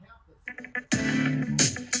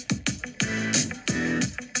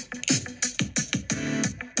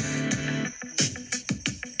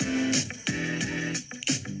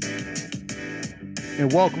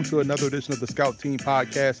and welcome to another edition of the Scout Team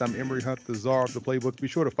Podcast. I'm Emory Hunt, the czar of the playbook. Be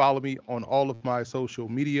sure to follow me on all of my social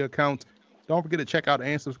media accounts. Don't forget to check out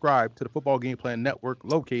and subscribe to the Football Game Plan Network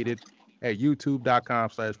located at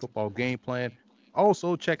youtube.com/football game plan.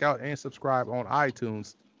 Also, check out and subscribe on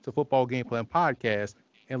iTunes to Football Game Plan Podcast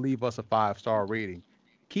and leave us a 5-star rating.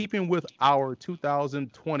 Keeping with our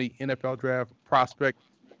 2020 NFL Draft Prospect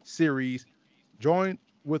Series, join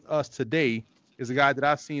with us today is a guy that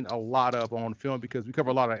I've seen a lot of on film because we cover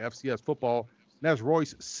a lot of FCS football, and that's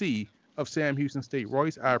Royce C. of Sam Houston State.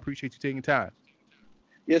 Royce, I appreciate you taking time.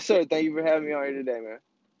 Yes, sir. Thank you for having me on here today, man.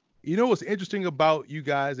 You know what's interesting about you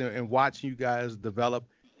guys and watching you guys develop?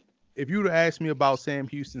 If you would have asked me about Sam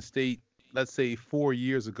Houston State, let's say 4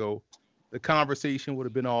 years ago, the conversation would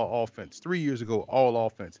have been all offense. 3 years ago, all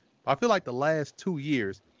offense. I feel like the last 2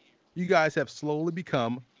 years, you guys have slowly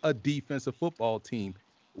become a defensive football team.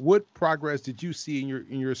 What progress did you see in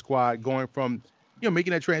your squad going from,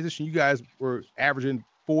 making that transition? You guys were averaging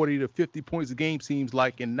 40 to 50 points a game, seems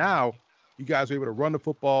like, and now you guys are able to run the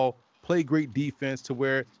football, play great defense to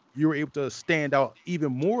where you were able to stand out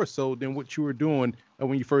even more so than what you were doing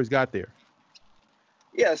when you first got there.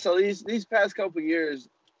 Yeah, so these past couple of years,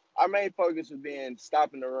 our main focus was being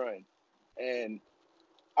stopping the run. And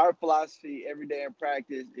our philosophy every day in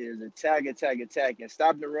practice is attack, attack, attack. And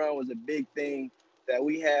stopping the run was a big thing that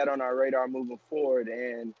we had on our radar moving forward.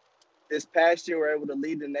 And this past year, we're able to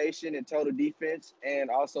lead the nation in total defense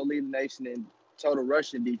and also lead the nation in total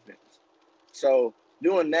rushing defense. So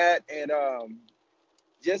doing that and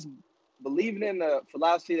just believing in the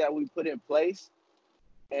philosophy that we put in place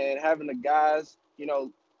and having the guys,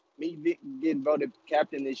 me getting voted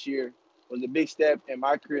captain this year was a big step in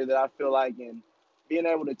my career that I feel like, and being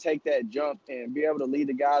able to take that jump and be able to lead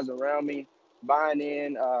the guys around me, buying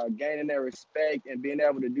in, gaining their respect, and being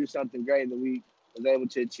able to do something great that we was able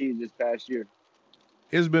to achieve this past year.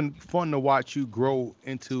 It's been fun to watch you grow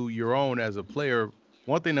into your own as a player.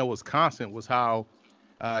 One thing that was constant was how,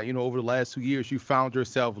 over the last 2 years, you found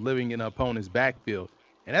yourself living in an opponent's backfield.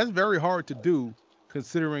 And that's very hard to do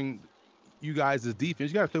considering you guys'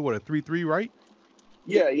 defense. You guys play, what, a 3-3, right?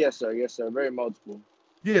 Yeah, yes, sir. Yes, sir. Very multiple.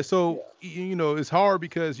 Yeah, so, it's hard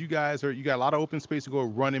because you got a lot of open space to go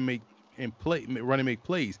run and make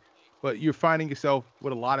plays. But you're finding yourself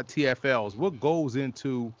with a lot of TFLs. What goes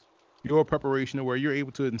into your preparation to where you're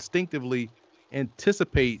able to instinctively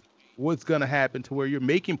anticipate what's going to happen to where you're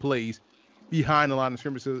making plays behind the line of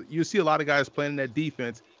scrimmage? So you see a lot of guys playing that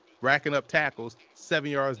defense, racking up tackles 7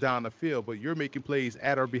 yards down the field, but you're making plays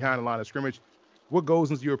at or behind the line of scrimmage. What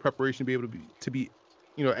goes into your preparation to be able to be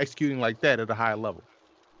executing like that at a high level?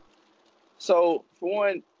 So for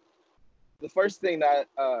one, the first thing that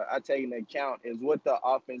I take into account is what the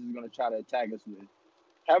offense is going to try to attack us with.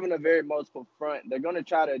 Having a very multiple front, they're going to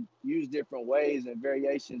try to use different ways and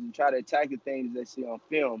variations and try to attack the things they see on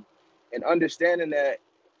film. And understanding that,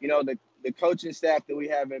 the coaching staff that we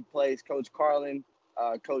have in place, Coach Carlin,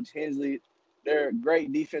 Coach Hensley, they're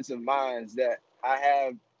great defensive minds that I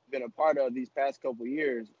have been a part of these past couple of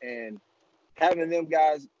years. And having them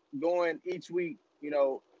guys going each week,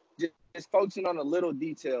 just focusing on the little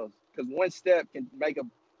details, because one step can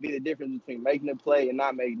be the difference between making a play and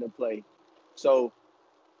not making a play. So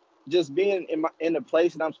just being in the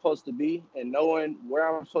place that I'm supposed to be and knowing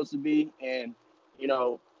where I'm supposed to be and,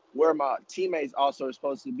 where my teammates also are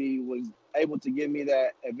supposed to be was able to give me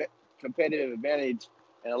that competitive advantage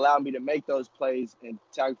and allow me to make those plays and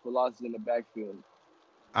tackle for losses in the backfield.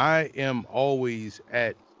 I am always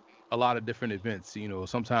at a lot of different events.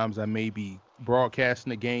 Sometimes I may be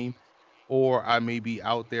broadcasting a game, or I may be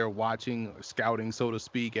out there watching, scouting, so to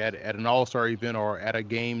speak, at an all-star event or at a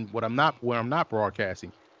game when I'm not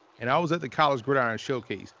broadcasting. And I was at the College Gridiron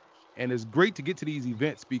Showcase, and it's great to get to these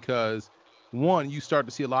events because, one, you start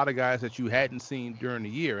to see a lot of guys that you hadn't seen during the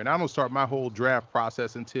year. And I don't start my whole draft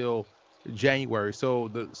process until January. So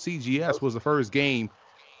the CGS was the first game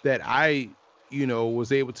that I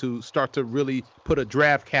was able to start to really put a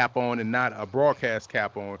draft cap on and not a broadcast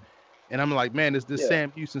cap on. And I'm like, man, this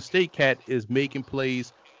Sam Houston State cat is making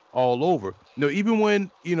plays all over. Even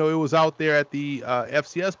when, it was out there at the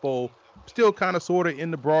FCS Bowl, still kind of sort of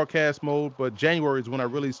in the broadcast mode, but January is when I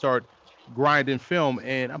really start grinding film.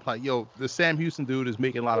 And I'm like, the Sam Houston dude is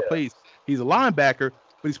making a lot of plays. He's a linebacker,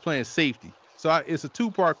 but he's playing safety. So it's a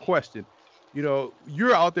two-part question.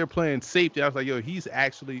 You're out there playing safety. I was like, he's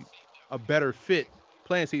actually a better fit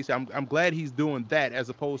playing safety. I'm glad he's doing that as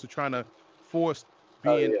opposed to trying to force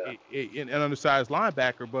being an undersized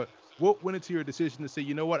linebacker. But what went into your decision to say,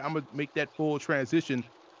 you know what, I'm going to make that full transition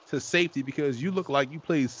to safety because you look like you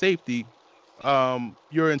played safety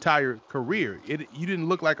your entire career. You didn't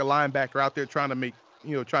look like a linebacker out there trying to make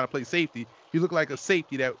trying to play safety. You look like a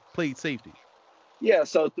safety that played safety. Yeah,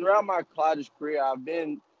 so throughout my college career, I've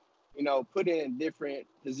been, put in different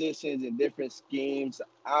positions and different schemes.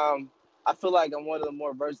 I feel like I'm one of the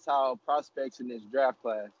more versatile prospects in this draft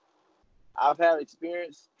class. I've had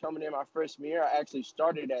experience coming in my freshman year. I actually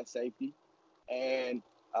started at safety, and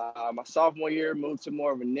my sophomore year moved to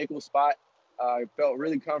more of a nickel spot. I felt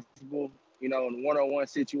really comfortable, in one-on-one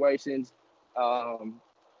situations. Um,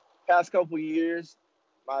 Past couple years,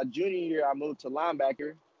 my junior year, I moved to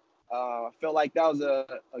linebacker. I felt like that was a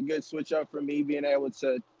good switch up for me, being able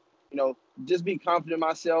to, just be confident in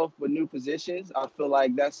myself with new positions. I feel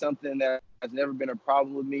like that's something that has never been a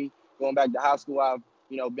problem with me. Going back to high school, I've,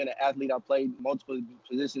 been an athlete. I played multiple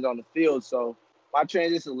positions on the field. So my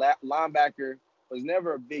transition to linebacker was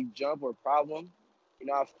never a big jump or problem.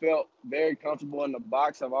 I felt very comfortable in the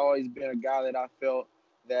box. I've always been a guy that I felt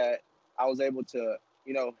that I was able to,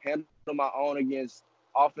 handle my own against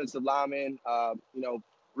offensive linemen,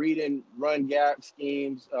 reading run gap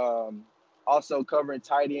schemes, also covering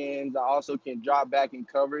tight ends. I also can drop back in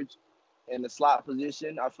coverage in the slot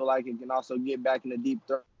position. I feel like it can also get back in the deep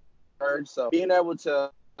third. So being able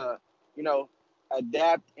to, you know,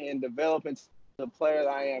 adapt and develop into the player that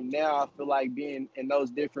I am now, I feel like being in those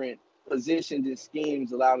different positions and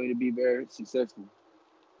schemes allow me to be very successful.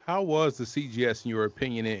 How was the CGS in your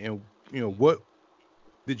opinion, and what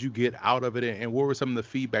did you get out of it, and what were some of the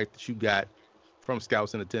feedback that you got from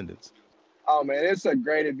scouts in attendance? Oh man, it's a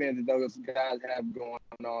great event that those guys have going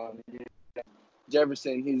on.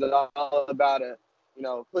 Jefferson, he's all about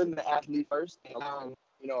putting the athlete first and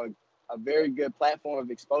allowing a very good platform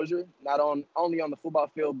of exposure, not only on the football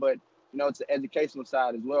field, but it's the educational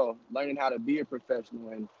side as well. Learning how to be a professional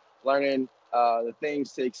and learning the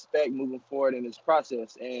things to expect moving forward in this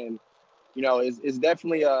process. And it's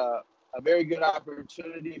definitely a very good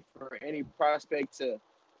opportunity for any prospect to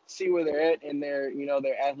see where they're at in their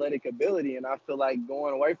athletic ability. And I feel like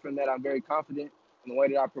going away from that, I'm very confident in the way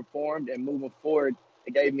that I performed, and moving forward,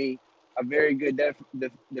 it gave me a very good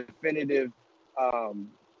definitive um,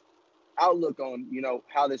 outlook on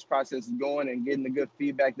how this process is going, and getting the good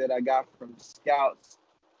feedback that I got from scouts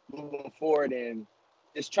moving forward. And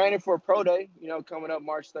just training for a pro day, coming up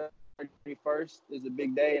March 31st is a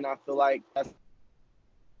big day, and I feel like that's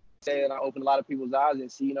say that I open a lot of people's eyes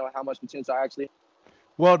and see how much potential I actually.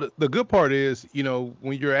 Well, the good part is,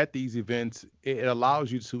 when you're at these events, it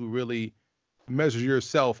allows you to really measure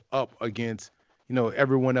yourself up against,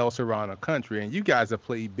 everyone else around the country. And you guys have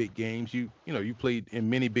played big games. You played in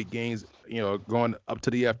many big games, going up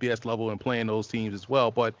to the FBS level and playing those teams as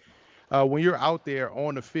well. But when you're out there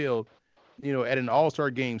on the field, at an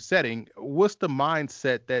all-star game setting, what's the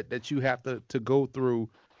mindset that you have to go through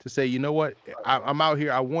to say, you know what, I'm out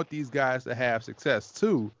here. I want these guys to have success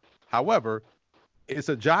too. However, it's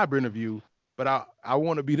a job interview, but I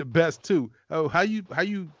want to be the best too. Oh, how you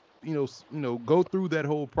go through that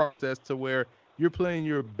whole process to where you're playing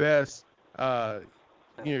your best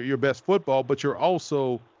your best football, but you're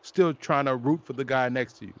also still trying to root for the guy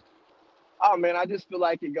next to you. Oh man, I just feel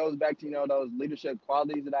like it goes back to those leadership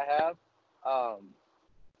qualities that I have. Um,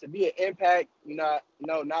 to be an impact, not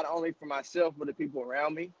only for myself but the people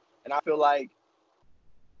around me. And I feel like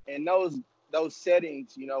in those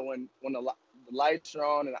settings, when the lights are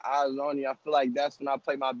on and the eyes are on you, I feel like that's when I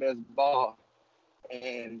play my best ball.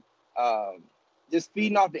 And um, just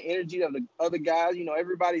feeding off the energy of the other guys.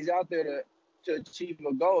 Everybody's out there to achieve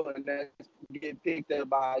a goal, and that's get picked up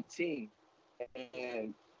by a team.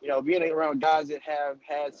 And being around guys that have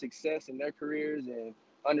had success in their careers and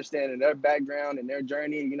understanding their background and their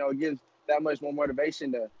journey, it gives that much more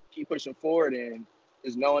motivation to keep pushing forward, and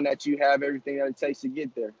just knowing that you have everything that it takes to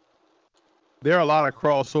get there. There are a lot of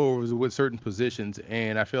crossovers with certain positions,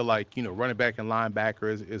 and I feel like running back and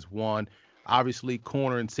linebacker is one. Obviously,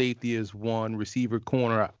 corner and safety is one. Receiver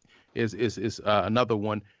corner is another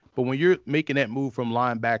one. But when you're making that move from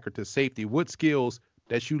linebacker to safety, what skills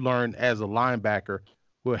that you learned as a linebacker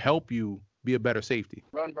will help you be a better safety?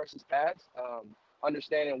 Run versus pass,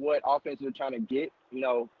 understanding what offense we're trying to get,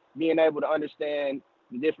 being able to understand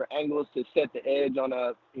the different angles to set the edge on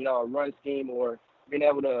a run scheme, or being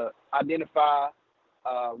able to identify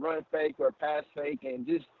run fake or pass fake, and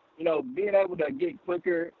just, being able to get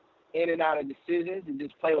quicker in and out of decisions and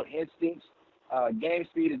just play with instincts. Game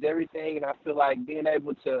speed is everything, and I feel like being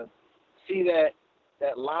able to see that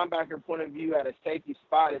linebacker point of view at a safety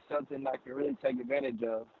spot is something I can really take advantage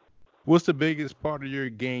of. What's the biggest part of your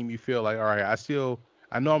game you feel like, all right,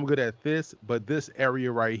 I know I'm good at this, but this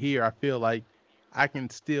area right here, I feel like I can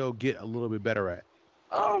still get a little bit better at.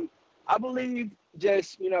 I believe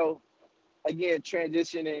just, again,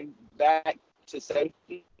 transitioning back to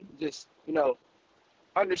safety. Just,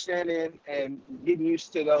 understanding and getting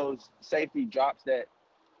used to those safety drops that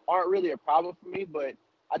aren't really a problem for me, but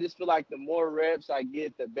I just feel like the more reps I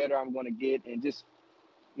get, the better I'm going to get. And just,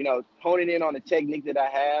 honing in on the technique that I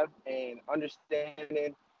have and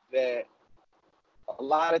understanding that a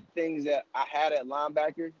lot of things that I had at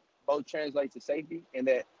linebacker both translate to safety, and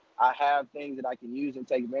that I have things that I can use and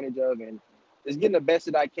take advantage of, and just getting the best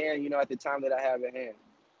that I can, at the time that I have at hand.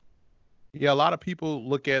 Yeah, a lot of people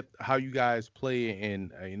look at how you guys play,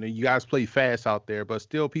 and you guys play fast out there, but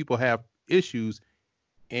still people have issues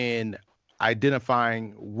in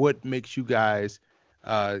identifying what makes you guys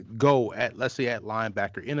go at, let's say, at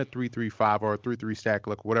linebacker in a 3-3-5 or a 3-3 stack,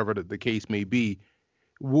 look, whatever the case may be.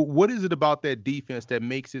 What is it about that defense that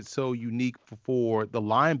makes it so unique for the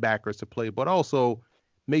linebackers to play, but also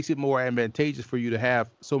makes it more advantageous for you to have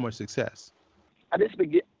so much success? I just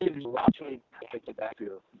begin a lot between the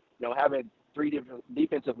backfield. Having three different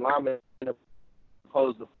defensive linemen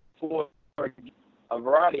opposed to four, a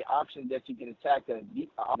variety of options that you can attack.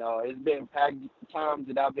 It's been times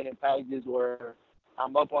that I've been in packages where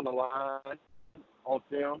I'm up on the line on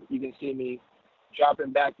film. You can see me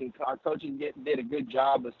dropping back, and our coaches did a good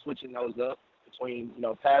job of switching those up between,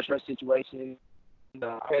 pass rush situations,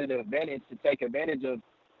 competitive advantage to take advantage of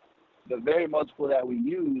the very multiple that we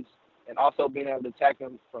use, and also being able to attack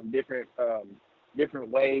them from different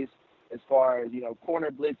ways as far as,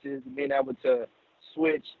 corner blitzes, being able to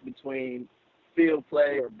switch between field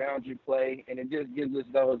play or boundary play, and it just gives us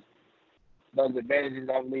those advantages,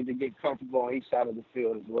 I believe, to get comfortable on each side of the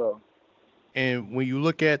field as well. And when you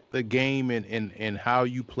look at the game and how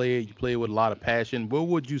you play it, you play it with a lot of passion. What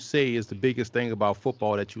would you say is the biggest thing about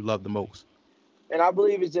football that you love the most? And I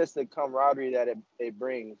believe it's just the camaraderie that it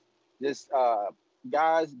brings. Just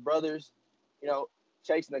guys, brothers,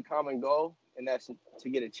 chasing a common goal, and that's to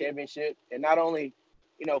get a championship. And not only,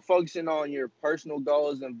 focusing on your personal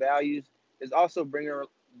goals and values, is also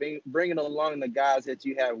bringing along the guys that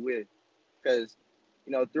you have with. Because,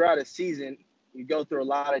 throughout a season, you go through a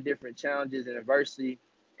lot of different challenges and adversity,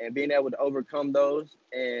 and being able to overcome those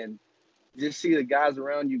and just see the guys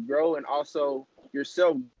around you grow, and also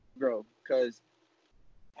yourself grow. Because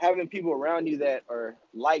having people around you that are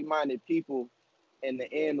like-minded people in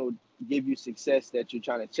the end will give you success that you're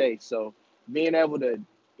trying to chase. So being able to,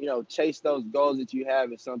 chase those goals that you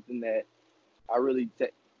have is something that I really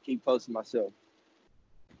keep close to myself.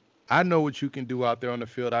 I know what you can do out there on the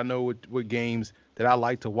field. I know what games that I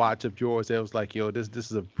like to watch of yours that was like, yo, this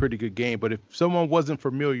is a pretty good game. But if someone wasn't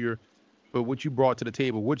familiar with what you brought to the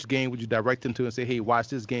table, which game would you direct them to and say, hey, watch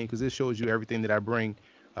this game because this shows you everything that I bring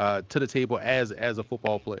to the table as a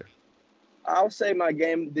football player? I'll say my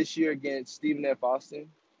game this year against Stephen F. Austin.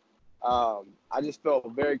 I just felt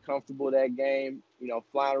very comfortable that game,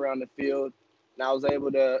 flying around the field. And I was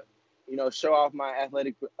able to, show off my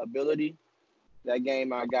athletic ability. That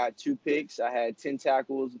game, I got 2 picks. I had 10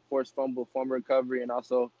 tackles, forced fumble, fumble recovery, and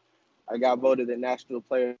also I got voted the National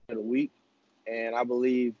Player of the Week. And I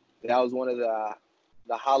believe that was one of the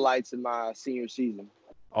highlights of my senior season.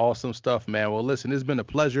 Awesome stuff, man. Well, listen, it's been a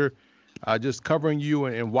pleasure just covering you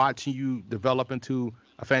and watching you develop into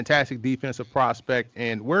a fantastic defensive prospect.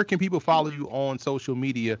 And where can people follow you on social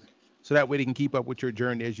media so that way they can keep up with your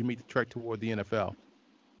journey as you meet the trek toward the NFL?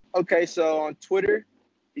 Okay, so on Twitter,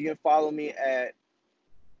 you can follow me at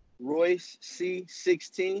Royce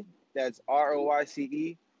C16. That's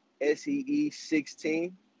ROYCE SEE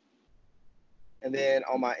 16. And then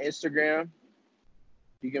on my Instagram,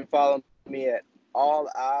 you can follow me at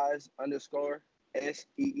AllEyes_SEE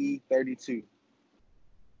 32.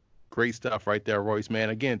 Great stuff right there, Royce, man.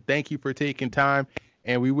 Again, thank you for taking time,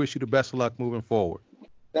 and we wish you the best of luck moving forward.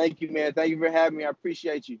 Thank you, man. Thank you for having me. I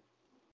appreciate you.